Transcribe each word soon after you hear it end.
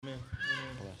Amen.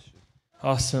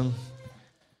 Awesome.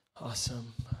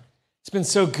 It's been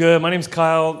so good. My name's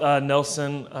Kyle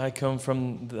Nelson. I come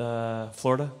from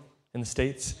Florida in the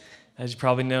States. As you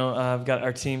probably know, I've got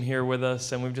our team here with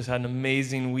us, and we've just had an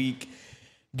amazing week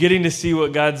getting to see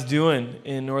what God's doing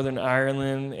in Northern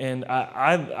Ireland. And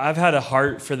I've had a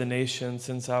heart for the nation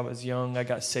since I was young. I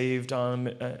got saved on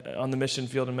the mission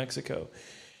field in Mexico.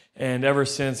 And ever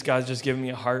since, God's just given me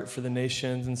a heart for the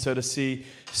nations. And so to see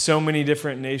so many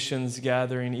different nations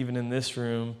gathering, even in this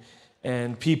room,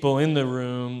 and people in the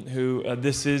room who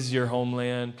this is your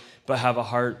homeland, but have a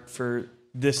heart for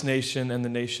this nation and the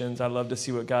nations. I love to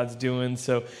see what God's doing.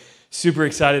 So super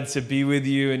excited to be with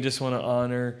you, and just want to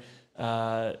honor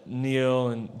Neil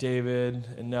and David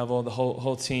and Neville, the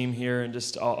whole team here, and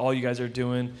just all you guys are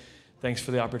doing. Thanks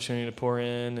for the opportunity to pour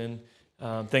in, and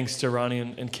thanks to Ronnie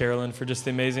and Carolyn for just the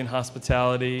amazing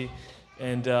hospitality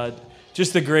and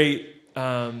just the great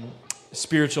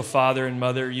spiritual father and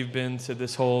mother you've been to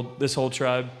this whole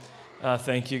tribe.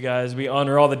 Thank you guys. We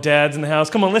honor all the dads in the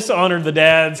house. Come on, let's honor the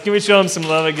dads. Can we show them some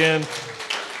love again?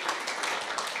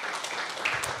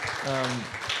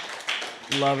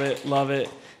 Love it.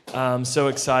 So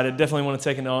excited. Definitely want to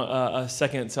take a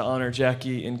second to honor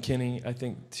Jackie and Kenny. I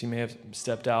think she may have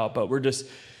stepped out, but we're just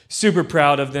super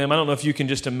proud of them. I don't know if you can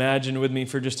just imagine with me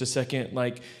for just a second,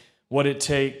 like what it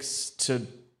takes to,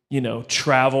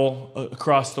 travel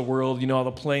across the world, all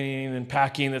the planning and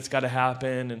packing that's got to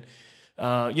happen.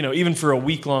 And, even for a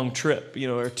week-long trip,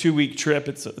 or a 2-week trip,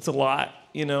 it's a lot,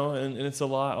 and it's a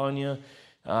lot on you.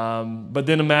 But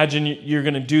then imagine you're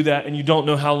going to do that and you don't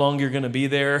know how long you're going to be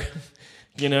there,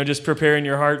 just preparing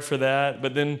your heart for that.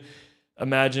 But then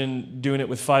imagine doing it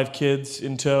with 5 kids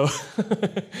in tow.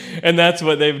 And that's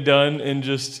what they've done in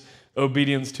just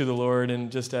obedience to the Lord,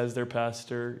 and just as their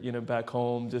pastor, back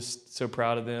home, just so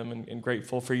proud of them and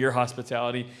grateful for your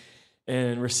hospitality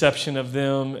and reception of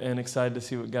them, and excited to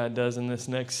see what God does in this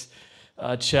next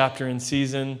chapter and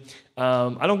season.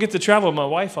 I don't get to travel with my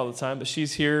wife all the time, but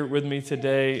she's here with me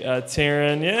today.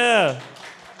 Taryn, yeah.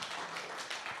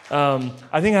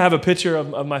 I think I have a picture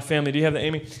of my family. Do you have that,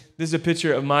 Amy? This is a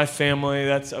picture of my family.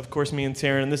 That's, of course, me and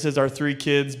Taryn. This is our 3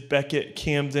 kids, Beckett,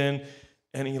 Camden,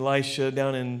 and Elisha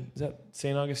down in, is that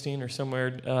St. Augustine or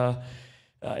somewhere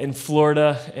in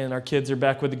Florida. And our kids are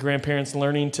back with the grandparents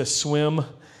learning to swim.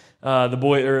 The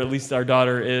boy, or at least our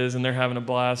daughter is, and they're having a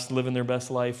blast, living their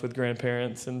best life with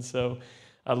grandparents. And so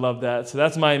I love that. So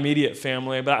that's my immediate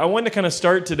family. But I wanted to kind of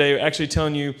start today actually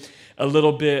telling you a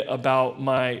little bit about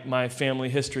my family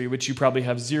history, which you probably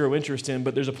have zero interest in,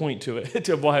 but there's a point to it,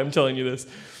 of why I'm telling you this.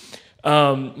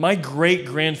 My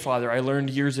great-grandfather, I learned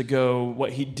years ago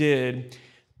what he did.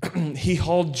 He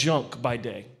hauled junk by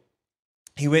day.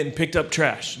 He went and picked up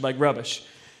trash, like rubbish,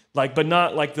 but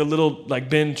not like the little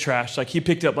bin trash. Like he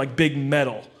picked up like big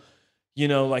metal,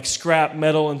 like scrap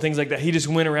metal and things like that. He just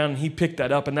went around and he picked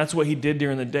that up, and that's what he did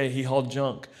during the day. He hauled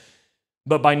junk.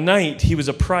 But by night, he was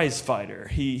a prize fighter.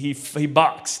 He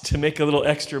boxed to make a little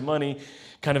extra money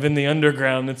kind of in the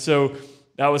underground. And so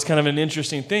that was kind of an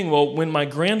interesting thing. Well, when my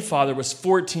grandfather was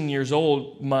 14 years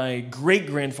old, my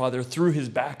great-grandfather threw his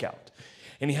back out.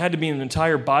 And he had to be in an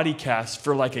entire body cast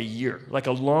for like a year, like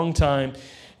a long time.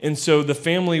 And so the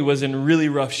family was in really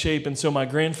rough shape. And so my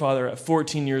grandfather, at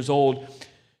 14 years old,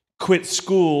 quit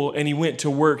school and he went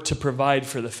to work to provide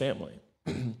for the family.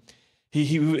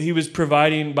 He was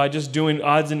providing by just doing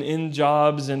odds and end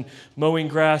jobs and mowing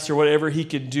grass or whatever he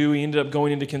could do. He ended up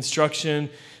going into construction,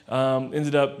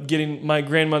 ended up getting my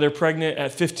grandmother pregnant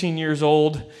at 15 years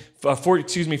old,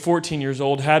 14 years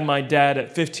old, had my dad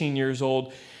at 15 years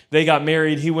old. They got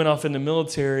married. He went off in the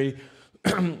military.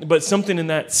 But something in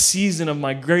that season of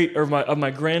my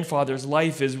grandfather's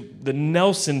life is the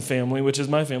Nelson family, which is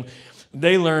my family.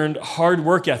 They learned hard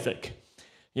work ethic.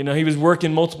 He was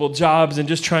working multiple jobs and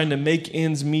just trying to make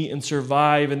ends meet and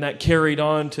survive, and that carried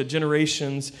on to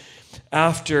generations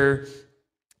after.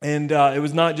 And it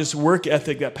was not just work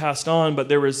ethic that passed on, but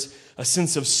there was a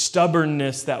sense of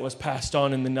stubbornness that was passed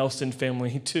on in the Nelson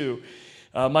family too.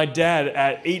 My dad,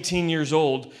 at 18 years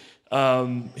old,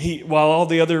 while all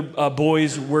the other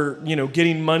boys were,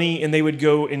 getting money and they would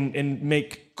go and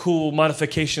make cool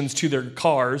modifications to their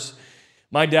cars,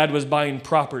 my dad was buying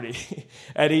property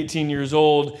at 18 years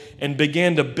old and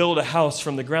began to build a house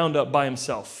from the ground up by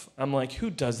himself. I'm like, who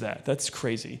does that? That's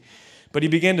crazy. But he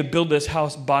began to build this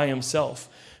house by himself.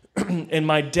 And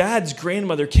my dad's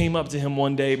grandmother came up to him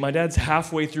one day. My dad's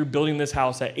halfway through building this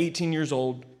house at 18 years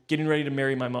old, getting ready to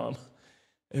marry my mom,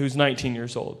 who's 19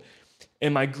 years old.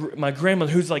 And my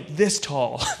grandmother, who's like this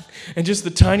tall, and just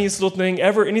the tiniest little thing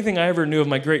ever, anything I ever knew of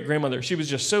my great-grandmother, she was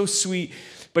just so sweet,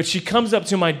 But she comes up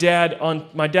to my dad's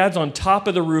on top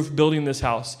of the roof building this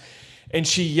house, and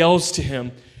she yells to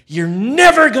him, "You're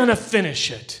never gonna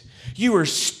finish it. You are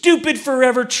stupid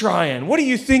forever trying. What do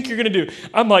you think you're going to do?"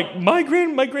 I'm like, my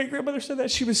great-grandmother said that.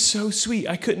 She was so sweet.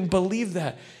 I couldn't believe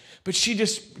that. But she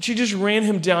just ran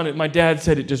him down. And my dad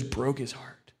said it just broke his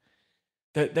heart.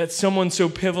 That someone so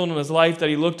pivotal in his life that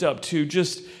he looked up to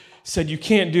just said, "You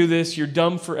can't do this. You're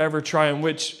dumb forever trying,"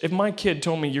 which if my kid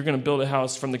told me you're going to build a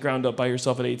house from the ground up by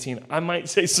yourself at 18, I might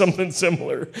say something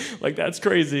similar. Like, that's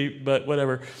crazy, but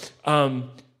whatever.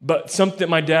 But something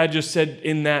my dad just said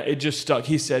in that, it just stuck.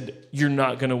 He said, "You're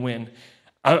not going to win.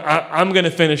 I'm going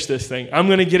to finish this thing. I'm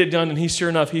going to get it done." And sure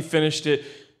enough, he finished it,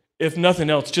 if nothing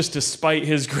else, just to spite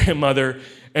his grandmother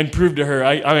and prove to her,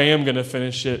 I am going to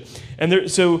finish it.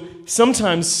 And so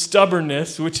sometimes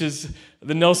stubbornness, which is,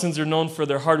 the Nelsons are known for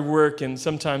their hard work and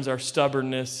sometimes our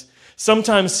stubbornness.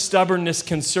 Sometimes stubbornness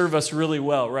can serve us really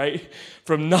well, right?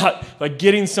 From not like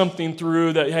getting something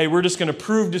through that, hey, we're just going to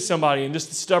prove to somebody, and just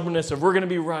the stubbornness of we're going to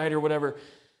be right or whatever.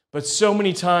 But so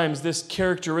many times this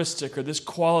characteristic or this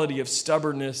quality of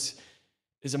stubbornness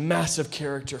is a massive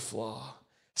character flaw,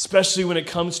 especially when it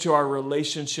comes to our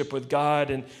relationship with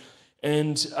God.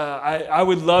 And I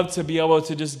would love to be able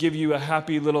to just give you a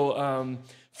happy little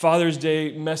Father's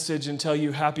Day message and tell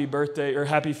you happy birthday or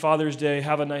happy Father's Day,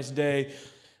 have a nice day.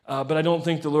 But I don't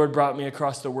think the Lord brought me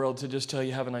across the world to just tell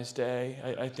you have a nice day.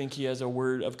 I think he has a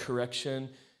word of correction,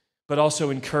 but also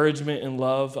encouragement and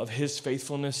love of his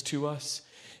faithfulness to us.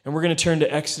 And we're going to turn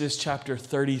to Exodus chapter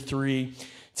 33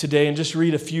 today and just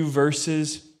read a few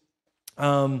verses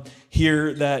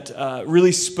here that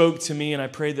really spoke to me, and I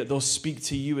pray that they'll speak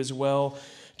to you as well.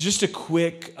 Just a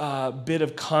quick bit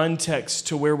of context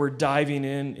to where we're diving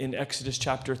in Exodus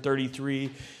chapter 33.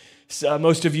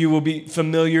 Most of you will be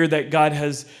familiar that God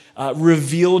has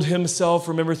revealed himself,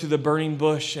 remember, through the burning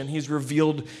bush, and he's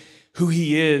revealed who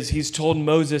he is. He's told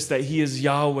Moses that he is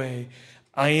Yahweh.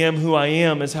 I am who I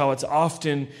am is how it's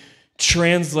often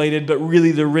translated, but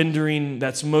really the rendering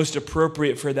that's most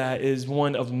appropriate for that is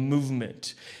one of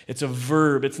movement. It's a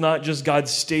verb. It's not just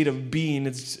God's state of being.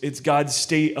 It's God's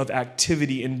state of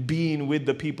activity and being with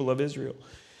the people of Israel.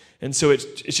 And so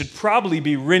it should probably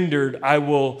be rendered,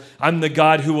 I'm the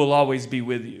God who will always be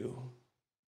with you,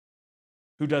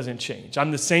 who doesn't change.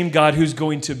 I'm the same God who's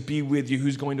going to be with you,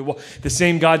 who's going to walk. The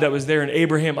same God that was there in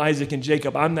Abraham, Isaac, and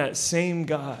Jacob. I'm that same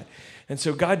God. And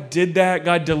so God did that.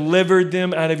 God delivered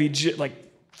them out of Egypt, like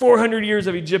 400 years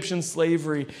of Egyptian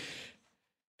slavery.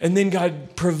 And then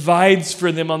God provides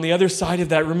for them on the other side of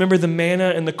that. Remember the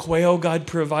manna and the quail? God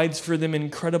provides for them in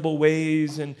incredible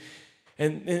ways. And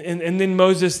then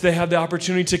Moses, they have the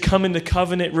opportunity to come into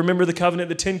covenant. Remember the covenant,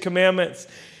 the 10 Commandments.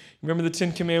 Remember the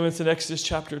 10 Commandments in Exodus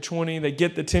chapter 20. They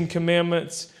get the 10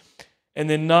 Commandments. And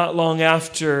then not long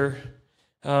after,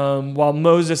 while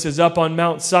Moses is up on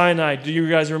Mount Sinai, do you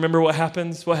guys remember what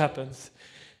happens? What happens?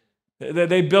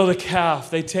 They build a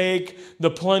calf. They take the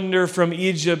plunder from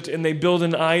Egypt and they build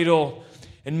an idol.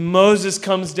 And Moses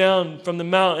comes down from the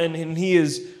mountain and he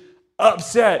is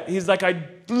upset. He's like, I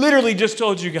literally just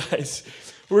told you guys,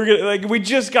 we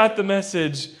just got the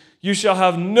message. You shall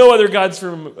have no other gods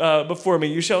before me.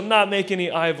 You shall not make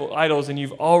any idols, and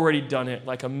you've already done it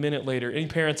like a minute later. Any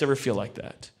parents ever feel like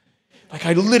that? Like,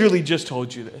 I literally just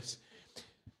told you this.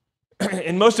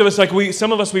 And most of us,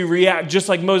 some of us, we react just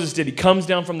like Moses did. He comes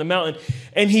down from the mountain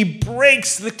and he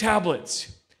breaks the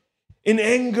tablets in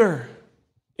anger.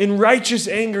 In righteous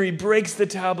anger, he breaks the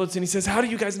tablets and he says, how do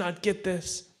you guys not get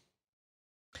this?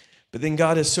 But then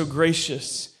God is so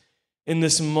gracious in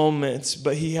this moment,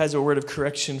 but he has a word of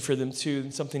correction for them too,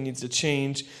 and something needs to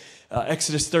change.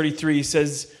 Exodus 33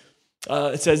 says,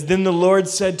 it says, then the Lord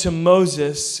said to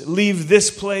Moses, leave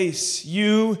this place,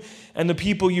 you and the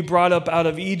people you brought up out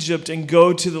of Egypt, and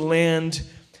go to the land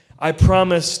I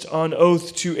promised on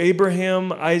oath to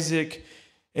Abraham, Isaac,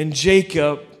 and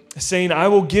Jacob, saying, I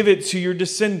will give it to your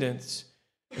descendants.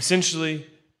 Essentially,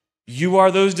 you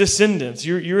are those descendants.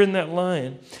 You're in that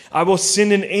line. I will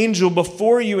send an angel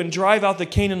before you and drive out the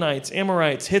Canaanites,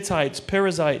 Amorites, Hittites,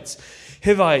 Perizzites,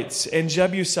 Hivites, and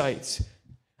Jebusites.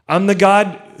 I'm the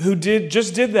God who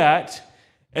just did that,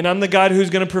 and I'm the God who's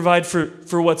going to provide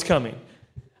for what's coming.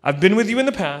 I've been with you in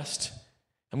the past.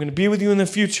 I'm going to be with you in the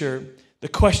future. The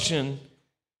question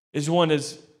is are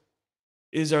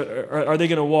they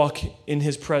going to walk in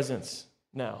his presence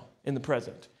now, in the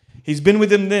present? He's been with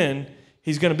them then.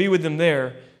 He's going to be with them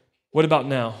there. What about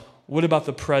now? What about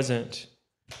the present?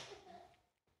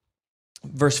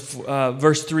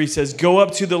 Verse 3 says, go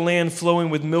up to the land flowing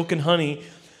with milk and honey,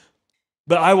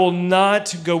 but I will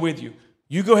not go with you.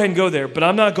 You go ahead and go there, but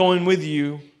I'm not going with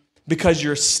you. because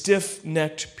you're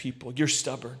stiff-necked people. You're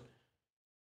stubborn,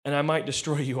 and I might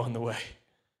destroy you on the way.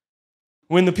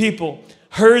 When the people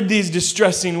heard these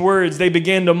distressing words, they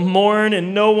began to mourn,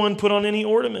 and no one put on any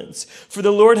ornaments. For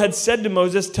the Lord had said to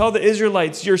Moses, tell the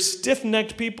Israelites, you're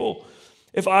stiff-necked people.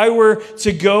 If I were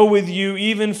to go with you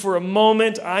even for a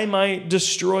moment, I might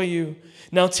destroy you.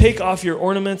 Now take off your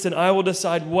ornaments, and I will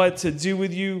decide what to do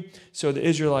with you. So the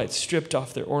Israelites stripped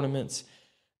off their ornaments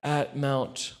at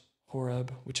Mount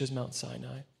Horeb, which is Mount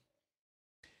Sinai.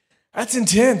 That's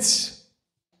intense.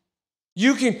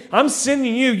 I'm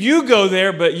sending you, you go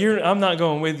there, but I'm not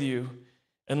going with you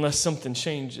unless something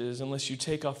changes, unless you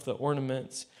take off the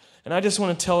ornaments. And I just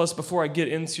want to tell us before I get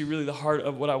into really the heart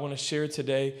of what I want to share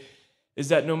today is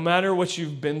that no matter what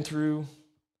you've been through,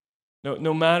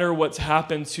 no matter what's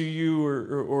happened to you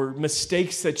or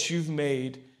mistakes that you've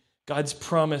made, God's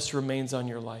promise remains on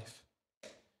your life.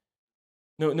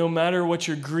 No matter what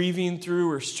you're grieving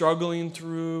through or struggling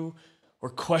through or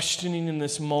questioning in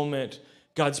this moment,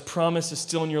 God's promise is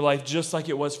still in your life, just like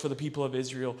it was for the people of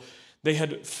Israel. They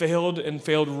had failed and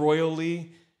failed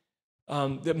royally.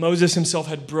 That Moses himself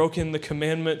had broken the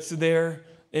commandments there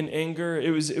in anger. It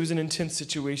was an intense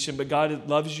situation, but God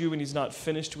loves you and he's not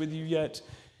finished with you yet.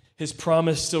 His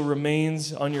promise still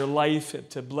remains on your life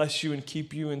to bless you and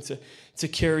keep you and to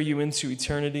carry you into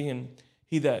eternity. And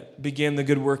he that began the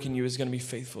good work in you is going to be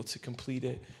faithful to complete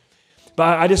it.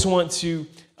 But I just want to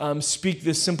speak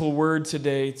this simple word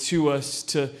today to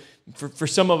us, for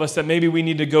some of us that maybe we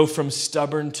need to go from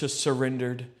stubborn to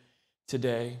surrendered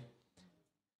today.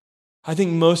 I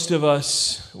think most of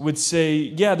us would say,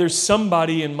 yeah, there's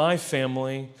somebody in my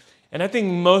family. And I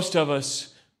think most of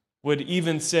us would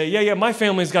even say, yeah, my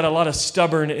family's got a lot of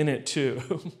stubborn in it too.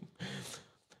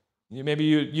 Maybe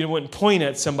you wouldn't point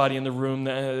at somebody in the room,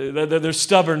 they're a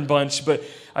stubborn bunch. But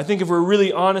I think if we're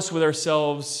really honest with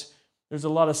ourselves, there's a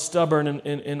lot of stubborn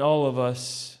in all of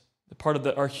us, part of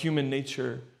our human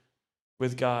nature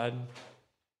with God.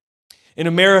 In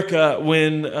America,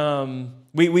 when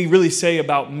we really say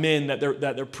about men that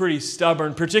they're pretty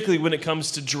stubborn, particularly when it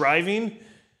comes to driving,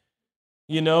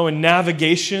 and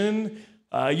navigation.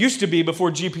 Used to be before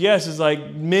GPS is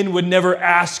like men would never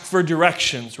ask for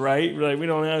directions, right? Like, we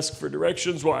don't ask for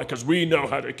directions. Why? Because we know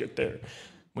how to get there.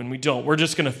 When we don't, we're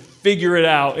just going to figure it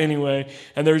out anyway.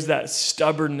 And there's that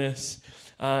stubbornness.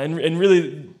 And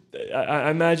really, I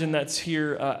imagine that's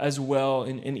here as well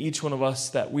in each one of us,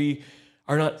 that we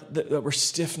are not, that we're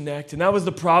stiff-necked. And that was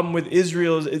the problem with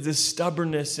Israel, is this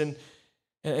stubbornness.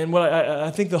 And what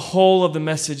I think the whole of the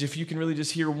message, if you can really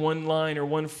just hear one line or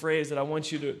one phrase that I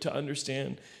want you to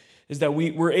understand, is that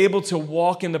we're able to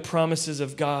walk in the promises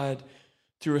of God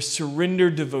through a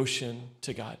surrendered devotion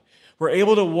to God. We're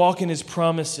able to walk in his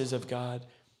promises of God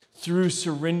through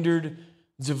surrendered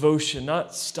devotion,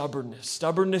 not stubbornness.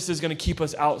 Stubbornness is going to keep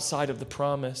us outside of the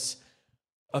promise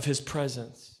of his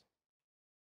presence.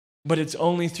 But it's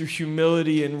only through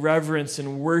humility and reverence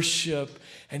and worship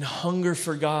and hunger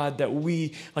for God that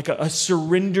we, like a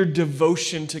surrendered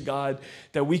devotion to God,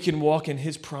 that we can walk in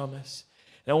his promise.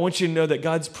 And I want you to know that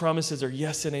God's promises are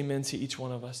yes and amen to each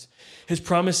one of us. His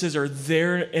promises are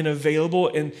there and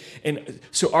available. And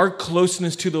so our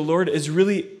closeness to the Lord is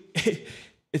really,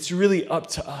 it's really up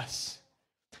to us.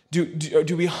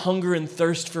 Do we hunger and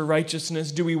thirst for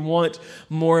righteousness? Do we want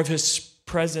more of his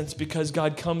presence because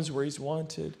God comes where he's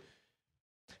wanted?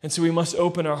 And so we must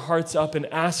open our hearts up and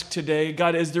ask today,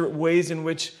 God, is there ways in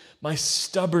which my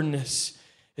stubbornness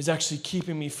is actually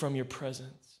keeping me from your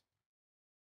presence?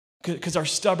 Because our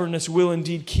stubbornness will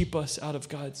indeed keep us out of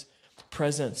God's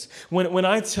presence. When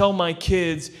I tell my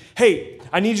kids, hey,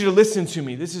 I need you to listen to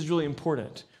me, this is really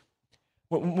important.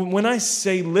 When I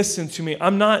say listen to me,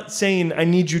 I'm not saying I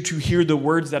need you to hear the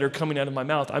words that are coming out of my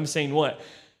mouth. I'm saying what?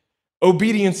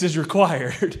 Obedience is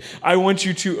required. I want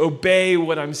you to obey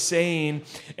what I'm saying.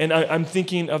 And I'm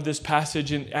thinking of this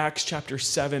passage in Acts chapter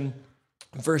 7,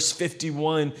 verse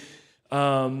 51,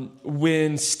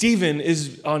 when Stephen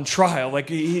is on trial. Like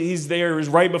he's there, it was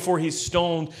right before he's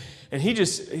stoned. And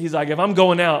he's like, if I'm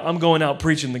going out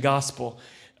preaching the gospel.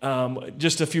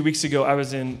 Just a few weeks ago, I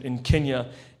was in Kenya,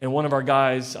 and one of our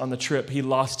guys on the trip, he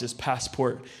lost his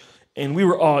passport. And we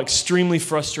were all extremely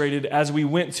frustrated as we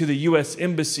went to the U.S.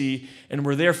 Embassy and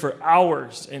were there for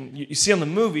hours. And you see on the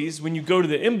movies, when you go to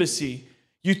the embassy,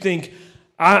 you think,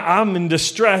 I'm in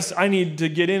distress. I need to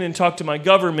get in and talk to my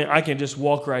government. I can just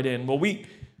walk right in. Well,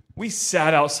 we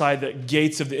sat outside the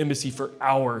gates of the embassy for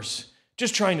hours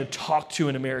just trying to talk to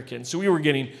an American. So we were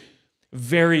getting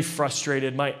very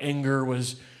frustrated. My anger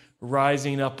was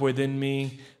rising up within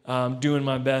me. Doing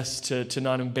my best to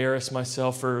not embarrass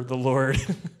myself for the Lord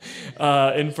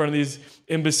in front of these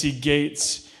embassy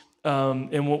gates.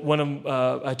 And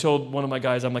I told one of my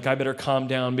guys, I'm like, I better calm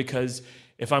down because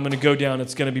if I'm going to go down,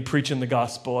 it's going to be preaching the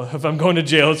gospel. If I'm going to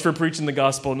jail, it's for preaching the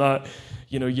gospel, not,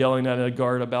 yelling at a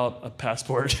guard about a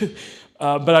passport.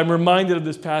 But I'm reminded of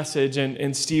this passage,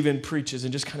 and Stephen preaches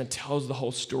and just kind of tells the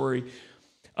whole story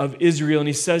of Israel. And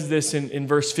he says this in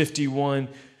verse 51,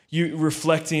 you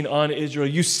reflecting on Israel,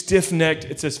 you stiff-necked,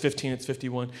 it says 15, it's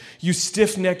 51, you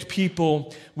stiff-necked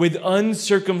people with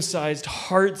uncircumcised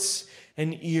hearts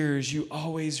and ears, you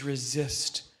always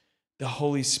resist the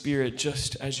Holy Spirit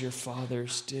just as your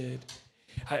fathers did.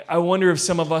 I wonder if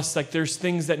some of us, there's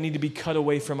things that need to be cut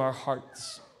away from our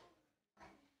hearts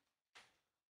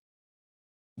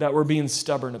that we're being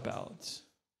stubborn about.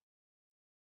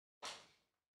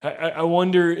 I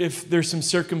wonder if there's some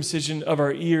circumcision of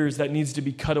our ears that needs to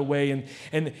be cut away.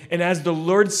 And as the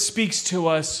Lord speaks to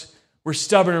us, we're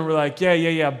stubborn and we're like,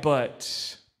 yeah,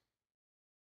 but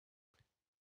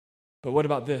what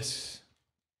about this?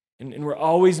 And we're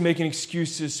always making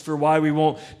excuses for why we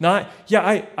won't.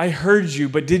 I heard you,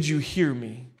 but did you hear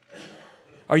me?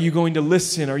 Are you going to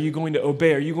listen? Are you going to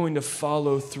obey? Are you going to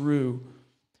follow through?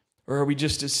 Or are we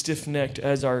just as stiff-necked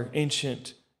as our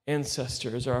ancient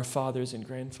ancestors or our fathers and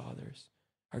grandfathers,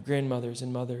 our grandmothers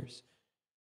and mothers?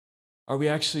 Are we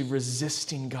actually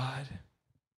resisting God?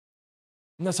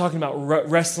 I'm not talking about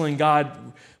wrestling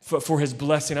God for his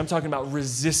blessing. I'm talking about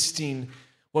resisting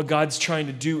what God's trying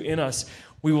to do in us.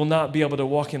 We will not be able to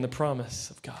walk in the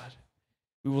promise of God.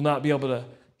 We will not be able to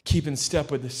keep in step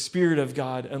with the Spirit of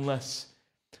God unless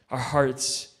our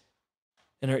hearts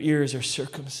and our ears are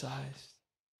circumcised.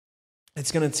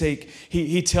 It's going to take,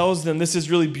 he tells them, this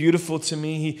is really beautiful to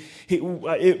me.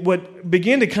 What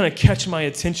began to kind of catch my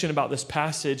attention about this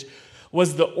passage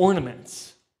was the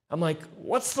ornaments. I'm like,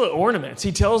 what's the ornaments?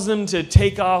 He tells them to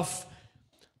take off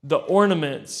the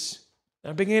ornaments.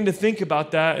 I began to think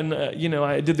about that, and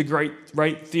I did the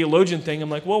right theologian thing. I'm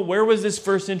like, well, where was this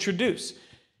first introduced?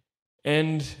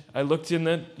 And I looked in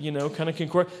the, kind of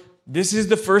concord. This is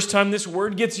the first time this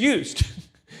word gets used.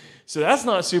 So that's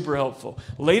not super helpful.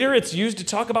 Later, it's used to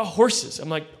talk about horses. I'm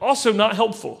like, also not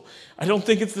helpful. I don't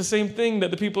think it's the same thing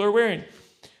that the people are wearing.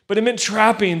 But it meant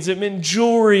trappings. It meant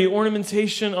jewelry,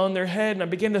 ornamentation on their head. And I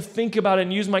began to think about it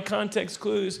and use my context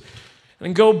clues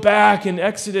and go back in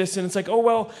Exodus, and it's like, oh,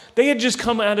 well, they had just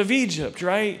come out of Egypt,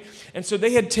 right? And so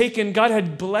they had taken, God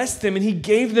had blessed them, and he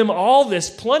gave them all this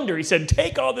plunder. He said,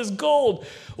 take all this gold.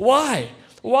 Why?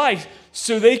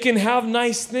 So they can have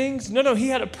nice things? No, he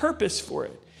had a purpose for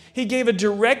it. He gave a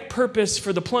direct purpose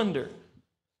for the plunder.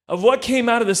 Of what came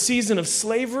out of the season of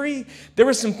slavery, there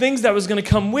were some things that was going to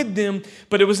come with them,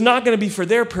 but it was not going to be for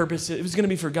their purpose. It was going to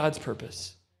be for God's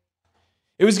purpose.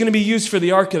 It was going to be used for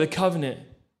the Ark of the Covenant,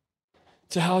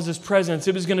 to house his presence.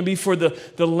 It was going to be for the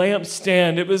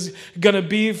lampstand. It was going to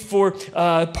be for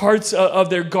parts of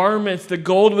their garments. The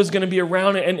gold was going to be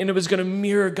around it, and it was going to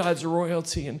mirror God's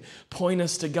royalty and point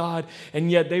us to God.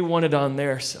 And yet they wanted on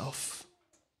their self.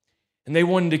 And they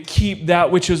wanted to keep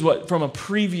that which was from a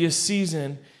previous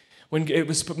season when it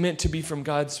was meant to be for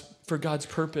God's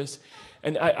purpose.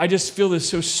 And I just feel this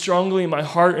so strongly in my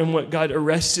heart, and what God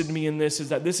arrested me in this is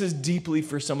that this is deeply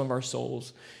for some of our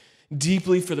souls.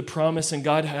 Deeply for the promise and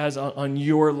God has on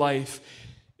your life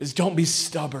is don't be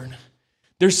stubborn.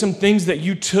 There's some things that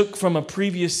you took from a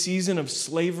previous season of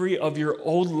slavery of your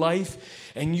old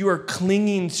life, and you are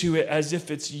clinging to it as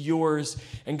if it's yours.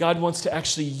 And God wants to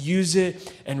actually use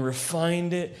it and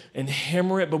refine it and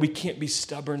hammer it, but we can't be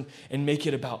stubborn and make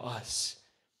it about us.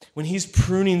 When he's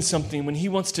pruning something, when he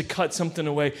wants to cut something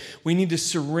away, we need to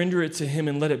surrender it to him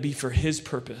and let it be for his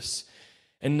purpose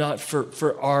and not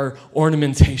for our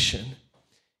ornamentation.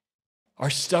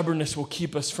 Our stubbornness will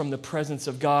keep us from the presence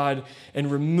of God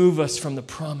and remove us from the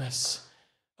promise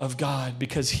of God,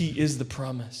 because he is the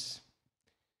promise.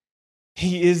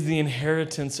 He is the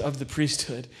inheritance of the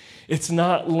priesthood. It's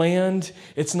not land,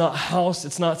 it's not house,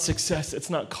 it's not success, it's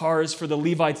not cars for the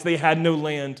Levites. They had no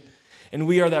land, and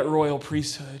we are that royal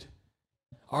priesthood.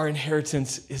 Our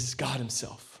inheritance is God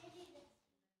himself.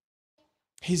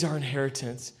 He's our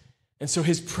inheritance. And so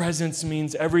his presence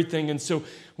means everything. And so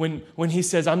when he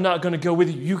says, I'm not going to go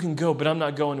with you, you can go, but I'm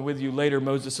not going with you. Later,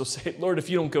 Moses will say, Lord, if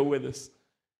you don't go with us,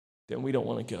 then we don't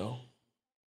want to go.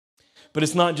 But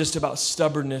it's not just about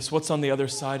stubbornness. What's on the other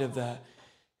side of that?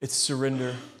 It's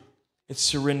surrender. It's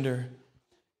surrender.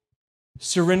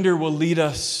 Surrender will lead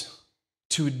us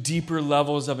to deeper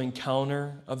levels of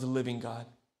encounter of the living God.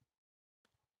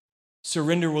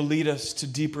 Surrender will lead us to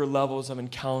deeper levels of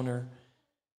encounter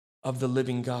of the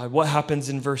living God. What happens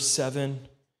in verse 7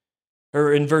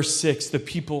 or in verse 6? The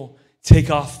people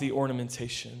take off the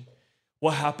ornamentation.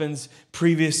 What happens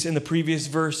in the previous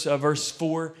verse, verse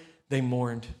 4? they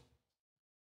mourned.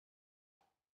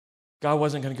 God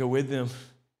wasn't going to go with them.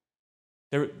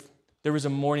 There was a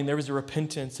mourning, there was a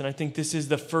repentance, and I think this is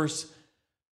the first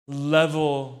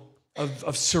level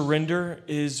of surrender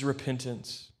is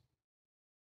repentance.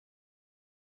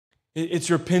 It's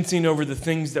repenting over the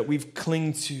things that we've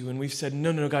clung to, and we've said,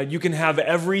 no, God, you can have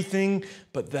everything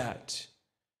but that.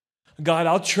 God,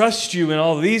 I'll trust you in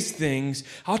all these things.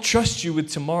 I'll trust you with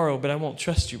tomorrow, but I won't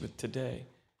trust you with today.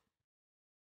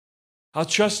 I'll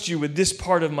trust you with this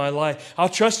part of my life. I'll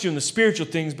trust you in the spiritual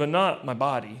things, but not my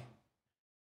body.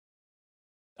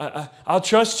 I'll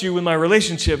trust you with my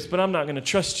relationships, but I'm not going to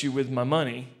trust you with my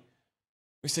money.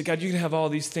 We say, God, you can have all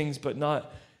these things, but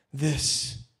not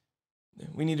this.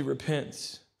 We need to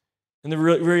repent. And the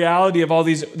reality of all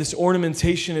this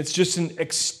ornamentation, it's just an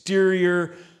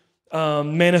exterior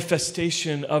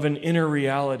manifestation of an inner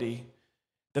reality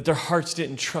that their hearts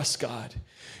didn't trust God.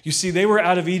 You see, they were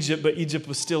out of Egypt, but Egypt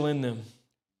was still in them.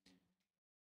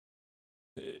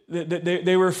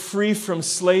 They were free from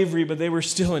slavery, but they were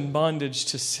still in bondage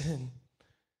to sin.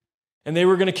 And they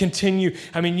were going to continue.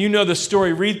 I mean, you know the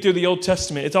story. Read through the Old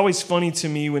Testament. It's always funny to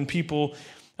me when people,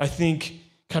 I think,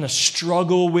 kind of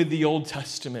struggle with the Old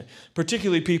Testament,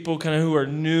 particularly people kind of who are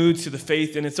new to the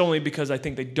faith. And it's only because I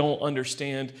think they don't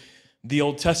understand the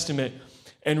Old Testament.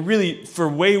 And really, for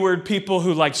wayward people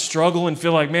who like struggle and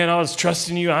feel like, man, I was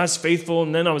trusting you, I was faithful,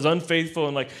 and then I was unfaithful,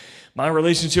 and like my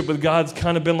relationship with God's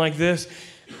kind of been like this.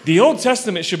 The Old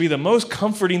Testament should be the most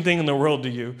comforting thing in the world to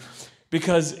you,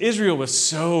 because Israel was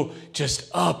so just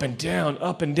up and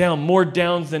down, more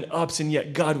downs than ups, and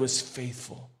yet God was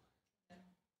faithful.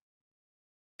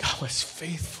 God was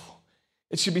faithful.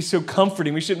 It should be so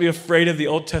comforting. We shouldn't be afraid of the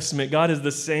Old Testament. God is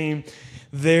the same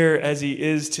there as he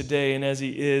is today and as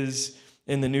he is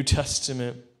in the New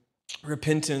Testament.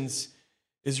 Repentance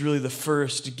is really the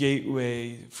first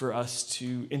gateway for us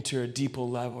to enter a deeper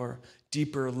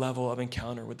level of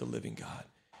encounter with the living God.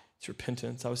 It's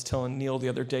repentance. I was telling Neil the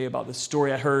other day about the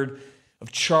story I heard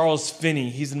of Charles Finney.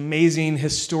 He's an amazing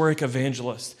historic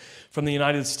evangelist from the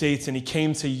United States, and he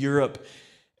came to Europe,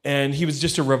 and he was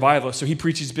just a revivalist. So he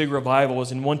preaches big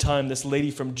revivals, and one time this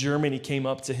lady from Germany came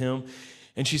up to him,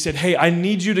 and she said, hey, I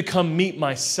need you to come meet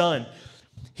my son.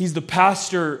 He's the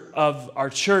pastor of our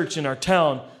church in our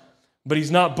town, but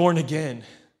he's not born again.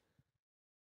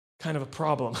 Kind of a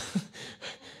problem.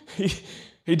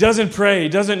 He doesn't pray, he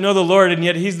doesn't know the Lord, and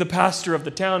yet he's the pastor of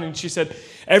the town. And she said,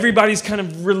 everybody's kind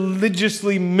of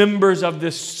religiously members of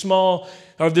this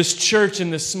church in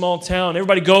this small town.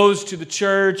 Everybody goes to the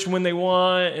church when they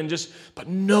want, but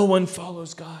no one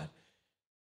follows God.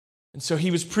 And so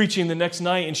he was preaching the next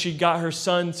night, and she got her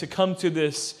son to come to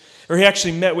this, or he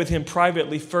actually met with him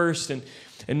privately first and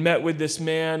met with this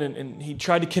man, and he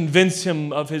tried to convince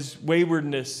him of his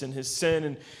waywardness and his sin,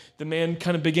 and the man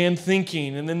kind of began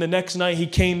thinking. And then the next night he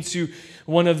came to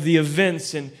one of the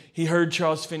events, and he heard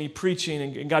Charles Finney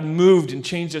preaching, and God moved and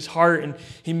changed his heart, and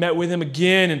he met with him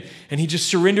again, and he just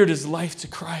surrendered his life to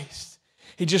Christ.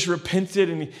 He just repented,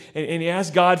 and he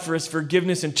asked God for his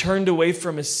forgiveness and turned away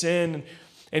from his sin.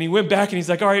 And he went back and he's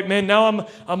like, all right, man, now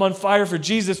I'm on fire for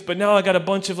Jesus, but now I got a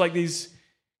bunch of like these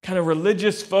kind of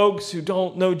religious folks who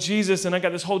don't know Jesus, and I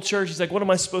got this whole church. He's like, what am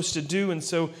I supposed to do? And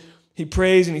so he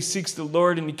prays and he seeks the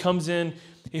Lord, and he comes in,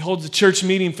 he holds a church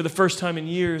meeting for the first time in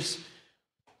years,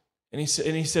 and he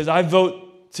says, I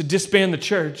vote to disband the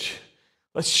church.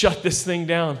 Let's shut this thing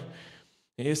down.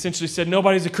 And he essentially said,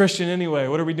 nobody's a Christian anyway.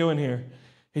 What are we doing here?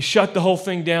 He shut the whole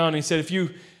thing down, and he said,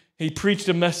 he preached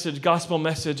a gospel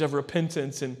message of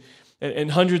repentance,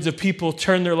 and hundreds of people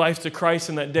turned their lives to Christ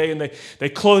in that day, and they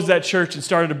closed that church and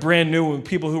started a brand new one with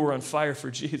people who were on fire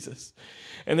for Jesus.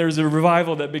 And there was a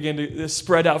revival that began to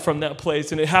spread out from that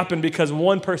place, and it happened because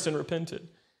one person repented.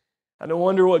 And I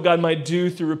wonder what God might do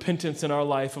through repentance in our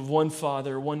life of one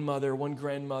father, one mother, one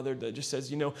grandmother that just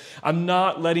says, I'm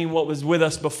not letting what was with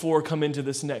us before come into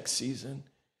this next season.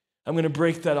 I'm going to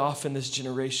break that off in this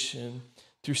generation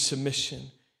through submission.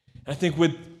 I think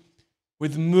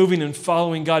with moving and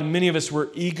following God, many of us were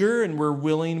eager and we're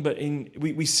willing, but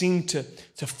we seem to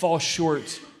fall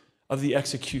short of the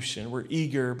execution. We're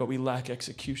eager, but we lack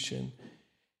execution.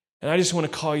 And I just want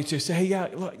to call you to say, hey, yeah,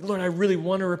 Lord, I really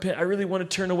want to repent. I really want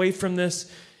to turn away from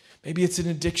this. Maybe it's an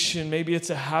addiction. Maybe it's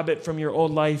a habit from your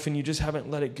old life and you just haven't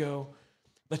let it go.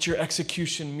 Let your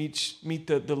execution meet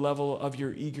the level of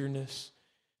your eagerness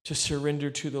to surrender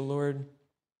to the Lord.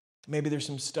 Maybe there's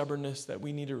some stubbornness that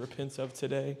we need to repent of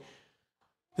today.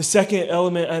 The second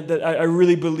element that I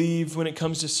really believe when it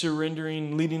comes to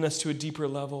surrendering, leading us to a deeper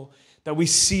level, that we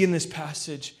see in this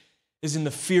passage is in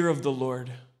the fear of the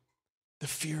Lord. The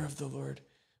fear of the Lord.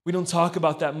 We don't talk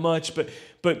about that much,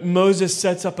 but Moses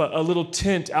sets up a little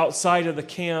tent outside of the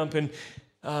camp, and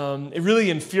really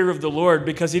in fear of the Lord,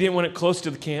 because he didn't want it close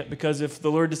to the camp, because if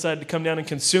the Lord decided to come down and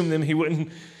consume them,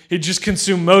 he'd just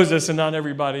consume Moses and not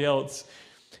everybody else.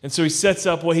 And so he sets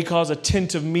up what he calls a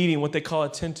tent of meeting, what they call a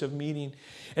tent of meeting.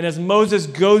 And as Moses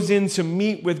goes in to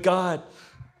meet with God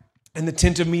in the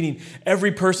tent of meeting,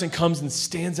 every person comes and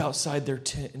stands outside their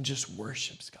tent and just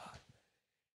worships God.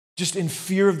 Just in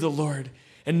fear of the Lord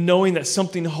and knowing that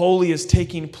something holy is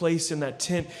taking place in that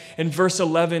tent. And verse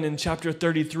 11 in chapter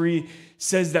 33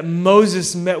 says that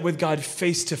Moses met with God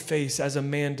face to face as a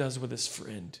man does with his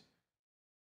friend.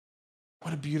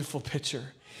 What a beautiful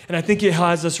picture. And I think it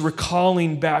has us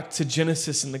recalling back to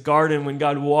Genesis in the garden when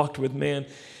God walked with man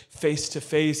face to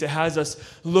face. It has us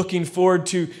looking forward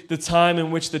to the time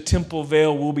in which the temple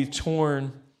veil will be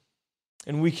torn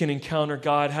and we can encounter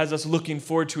God. It has us looking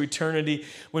forward to eternity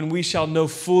when we shall know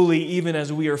fully, even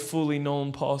as we are fully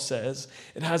known, Paul says.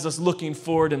 It has us looking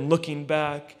forward and looking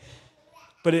back.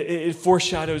 But it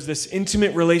foreshadows this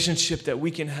intimate relationship that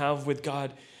we can have with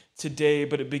God today,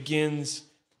 but it begins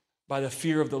by the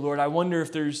fear of the Lord. I wonder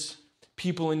if there's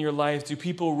people in your life, do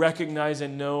people recognize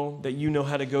and know that you know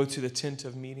how to go to the tent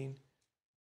of meeting?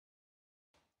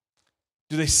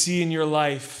 Do they see in your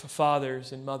life,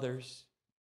 fathers and mothers,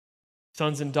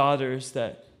 sons and daughters,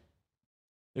 that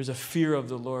there's a fear of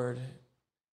the Lord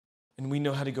and we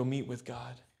know how to go meet with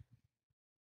God?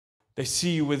 They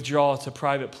see you withdraw to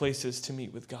private places to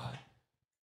meet with God.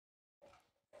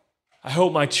 I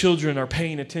hope my children are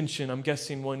paying attention. I'm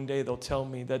guessing one day they'll tell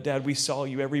me that, Dad, we saw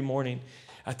you every morning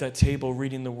at that table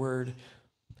reading the Word.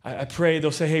 I pray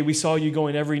they'll say, hey, we saw you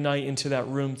going every night into that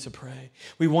room to pray.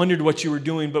 We wondered what you were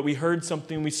doing, but we heard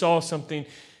something, we saw something,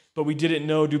 but we didn't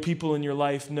know. Do people in your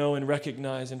life know and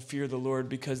recognize and fear the Lord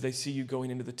because they see you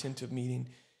going into the tent of meeting,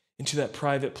 into that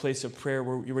private place of prayer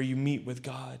where you meet with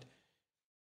God?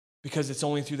 Because it's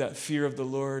only through that fear of the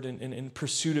Lord and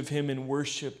pursuit of Him in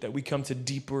worship that we come to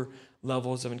deeper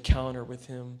levels of encounter with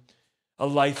Him, a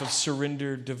life of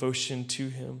surrendered devotion to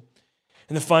Him.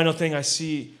 And the final thing I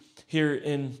see here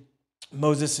in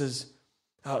Moses'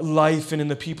 life and in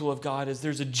the people of God is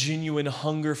there's a genuine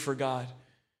hunger for God.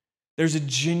 There's a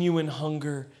genuine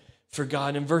hunger for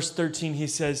God. In verse 13, he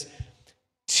says,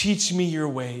 teach me your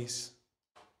ways.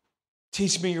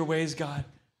 Teach me your ways, God.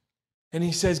 And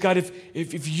he says, God,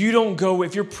 if you don't go,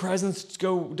 if your presence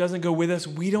doesn't go with us,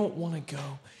 we don't want to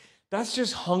go. That's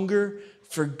just hunger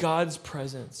for God's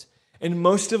presence. And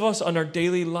most of us on our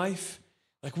daily life,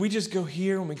 like we just go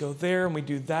here and we go there and we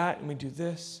do that and we do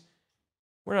this.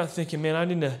 We're not thinking, man,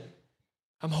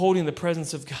 I'm holding the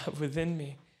presence of God within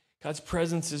me. God's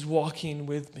presence is walking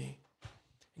with me.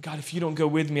 God, if you don't go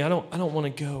with me, I don't want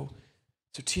to go.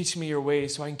 So teach me your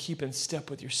ways so I can keep in step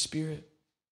with your Spirit.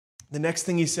 The next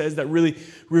thing he says that really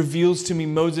reveals to me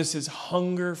Moses'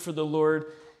 hunger for the Lord,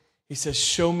 he says,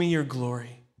 show me your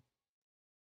glory.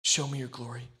 Show me your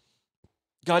glory.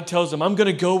 God tells him, I'm going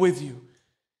to go with you.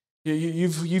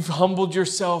 You've humbled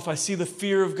yourself. I see the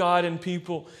fear of God in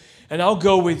people, and I'll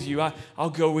go with you. I'll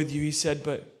go with you, he said,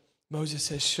 but Moses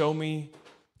says, show me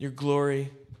your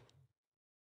glory.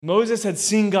 Moses had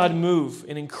seen God move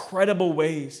in incredible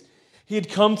ways. He had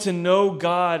come to know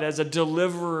God as a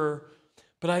deliverer.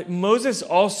 But Moses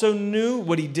also knew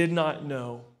what he did not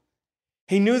know.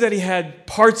 He knew that he had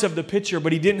parts of the picture,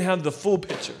 but he didn't have the full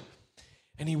picture.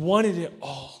 And he wanted it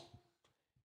all.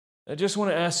 I just want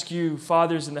to ask you,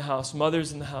 fathers in the house,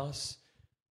 mothers in the house,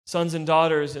 sons and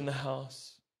daughters in the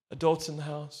house, adults in the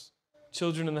house,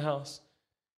 children in the house,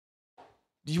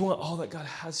 do you want all that God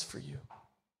has for you?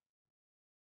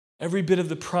 Every bit of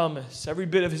the promise, every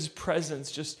bit of His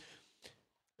presence, just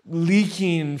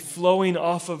leaking, flowing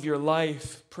off of your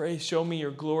life. Pray, show me your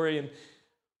glory. And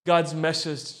God's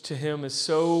message to him is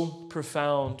so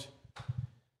profound.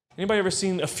 Anybody ever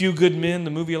seen A Few Good Men,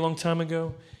 the movie a long time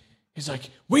ago? He's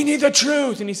like, we need the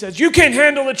truth. And he says, you can't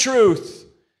handle the truth.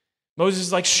 Moses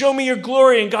is like, show me your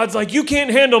glory. And God's like, you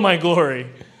can't handle my glory.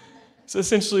 It's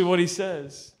essentially what he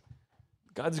says.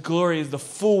 God's glory is the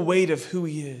full weight of who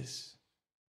He is.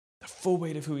 The full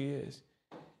weight of who He is.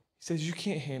 He says, you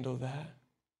can't handle that.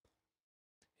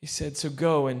 He said, so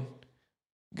go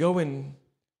and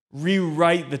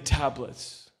rewrite the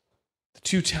tablets, the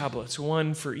 2 tablets,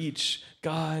 one for each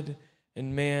God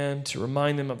and man, to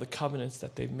remind them of the covenants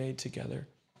that they've made together.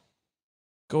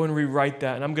 Go and rewrite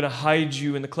that, and I'm going to hide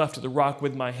you in the cleft of the rock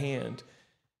with my hand.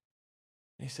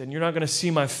 And he said, you're not going to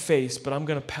see my face, but I'm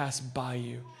going to pass by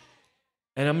you,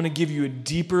 and I'm going to give you a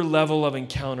deeper level of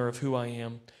encounter of who I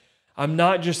am. I'm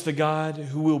not just the God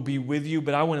who will be with you,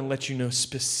 but I want to let you know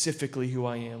specifically who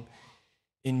I am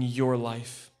in your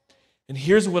life. And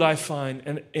here's what I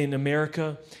find in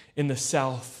America, in the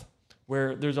South,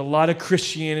 where there's a lot of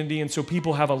Christianity, and so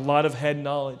people have a lot of head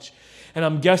knowledge. And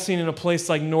I'm guessing in a place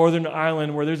like Northern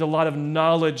Ireland, where there's a lot of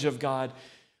knowledge of God,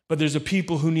 but there's a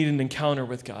people who need an encounter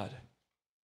with God.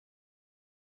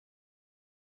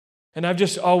 And I've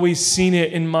just always seen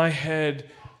it in my head,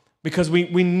 because we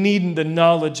need the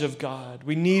knowledge of God.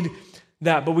 We need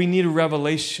that, but we need a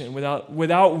revelation.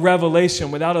 Without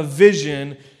revelation, without a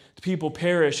vision, people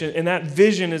perish. And that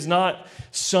vision is not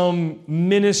some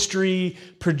ministry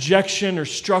projection or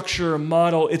structure or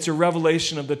model. It's a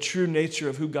revelation of the true nature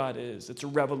of who God is. It's a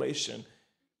revelation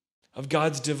of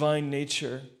God's divine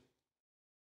nature.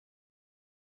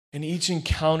 And each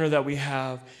encounter that we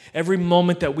have, every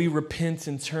moment that we repent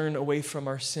and turn away from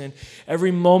our sin,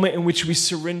 every moment in which we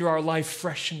surrender our life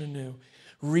fresh and anew,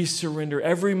 resurrender,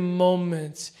 every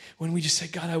moment when we just say,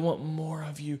 God, I want more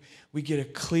of you, we get a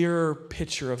clearer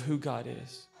picture of who God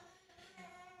is.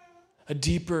 A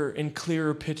deeper and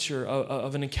clearer picture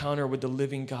of an encounter with the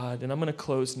living God. And I'm going to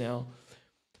close now.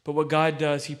 But what God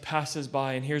does, he passes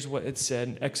by, and here's what it said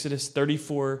in Exodus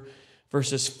 34,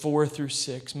 verses 4 through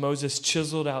 6. Moses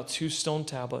chiseled out 2 stone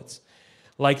tablets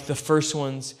like the first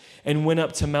ones and went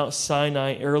up to Mount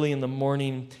Sinai early in the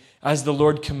morning as the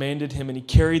Lord commanded him, and he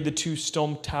carried the 2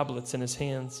 stone tablets in his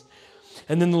hands.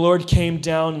 And then the Lord came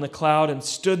down in the cloud and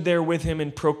stood there with him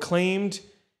and proclaimed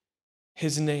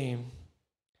his name,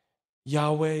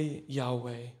 Yahweh,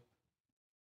 Yahweh,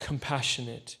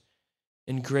 compassionate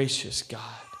and gracious God,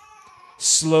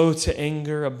 slow to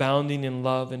anger, abounding in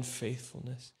love and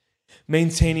faithfulness,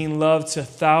 maintaining love to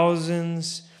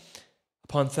thousands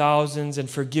upon thousands, and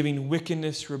forgiving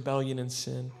wickedness, rebellion, and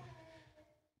sin.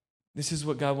 This is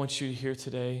what God wants you to hear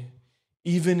today.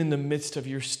 Even in the midst of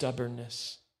your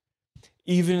stubbornness,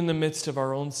 even in the midst of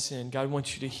our own sin, God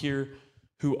wants you to hear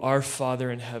who our Father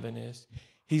in heaven is.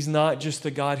 He's not just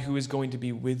the God who is going to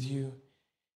be with you.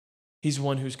 He's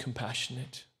one who's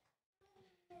compassionate.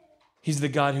 He's the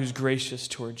God who's gracious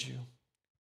towards you,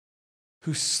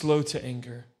 who's slow to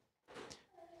anger,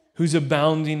 who's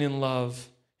abounding in love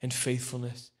and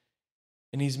faithfulness.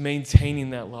 And he's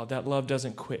maintaining that love. That love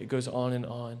doesn't quit. It goes on and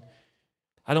on.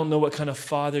 I don't know what kind of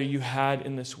father you had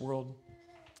in this world.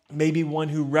 Maybe one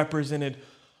who represented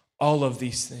all of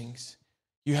these things.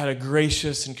 You had a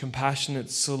gracious and compassionate,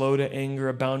 slow to anger,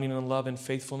 abounding in love and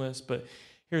faithfulness. But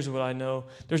here's what I know.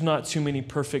 There's not too many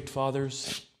perfect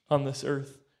fathers on this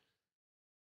earth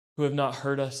who have not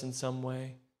hurt us in some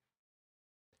way,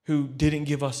 who didn't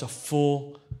give us a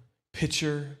full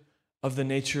picture of the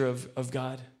nature of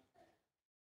God.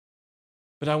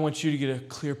 But I want you to get a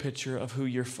clear picture of who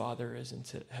your Father is in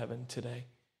heaven today.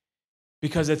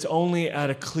 Because it's only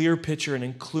at a clear picture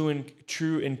and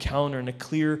true encounter and a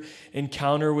clear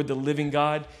encounter with the living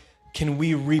God can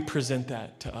we represent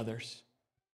that to others.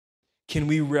 Can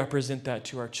we represent that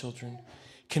to our children?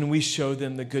 Can we show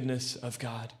them the goodness of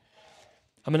God?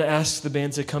 I'm going to ask the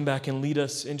band to come back and lead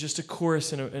us in just a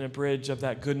chorus and a bridge of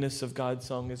that goodness of God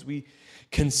song as we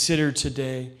consider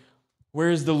today,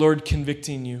 where is the Lord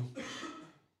convicting you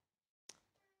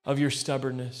of your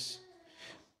stubbornness?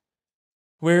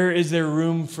 Where is there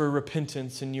room for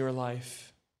repentance in your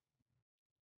life?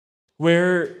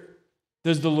 Where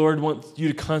does the Lord want you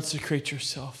to consecrate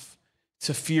yourself,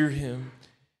 to fear him,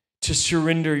 to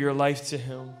surrender your life to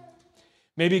him?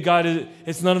 Maybe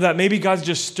it's none of that. Maybe God's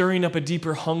just stirring up a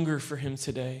deeper hunger for him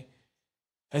today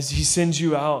as he sends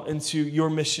you out into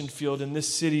your mission field in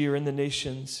this city or in the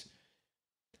nations.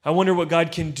 I wonder what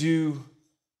God can do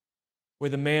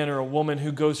with a man or a woman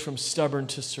who goes from stubborn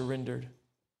to surrendered.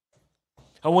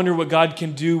 I wonder what God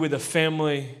can do with a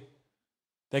family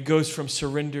that goes from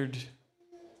surrendered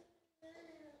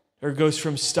or goes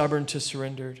from stubborn to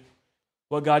surrendered.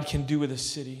 What God can do with a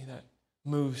city that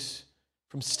moves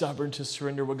from stubborn to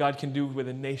surrender. What God can do with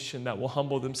a nation that will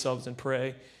humble themselves and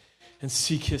pray and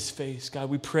seek his face. God,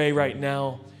 we pray right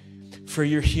now for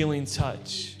your healing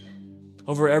touch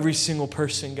over every single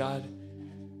person, God.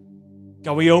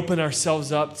 God, we open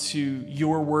ourselves up to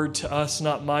your word to us,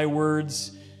 not my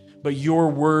words, but your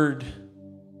word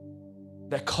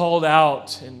that called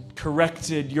out and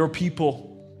corrected your people.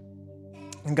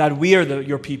 And God, we are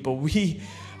your people. We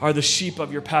are the sheep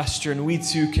of your pasture, and we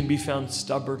too can be found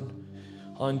stubborn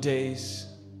on days.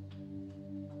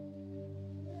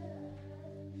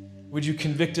 Would you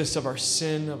convict us of our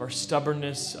sin, of our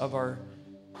stubbornness, of our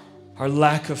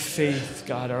lack of faith,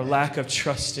 God, our lack of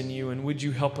trust in you, and would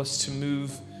you help us to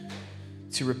move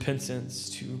to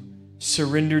repentance, to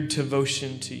surrendered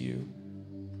devotion to you,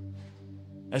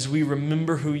 as we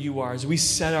remember who you are, as we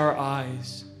set our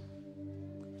eyes,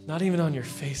 not even on your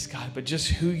face, God, but just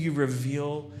who you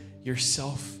reveal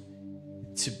yourself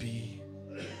to be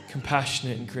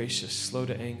compassionate and gracious, slow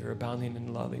to anger, abounding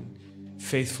in loving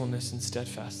faithfulness and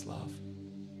steadfast love.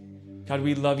 God,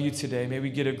 we love you today. May we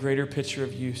get a greater picture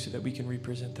of you so that we can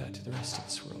represent that to the rest of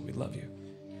this world. We love you.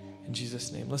 In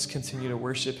Jesus' name, let's continue to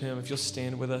worship him. If you'll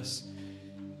stand with us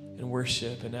and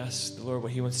worship and ask the Lord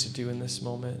what he wants to do in this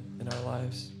moment in our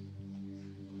lives.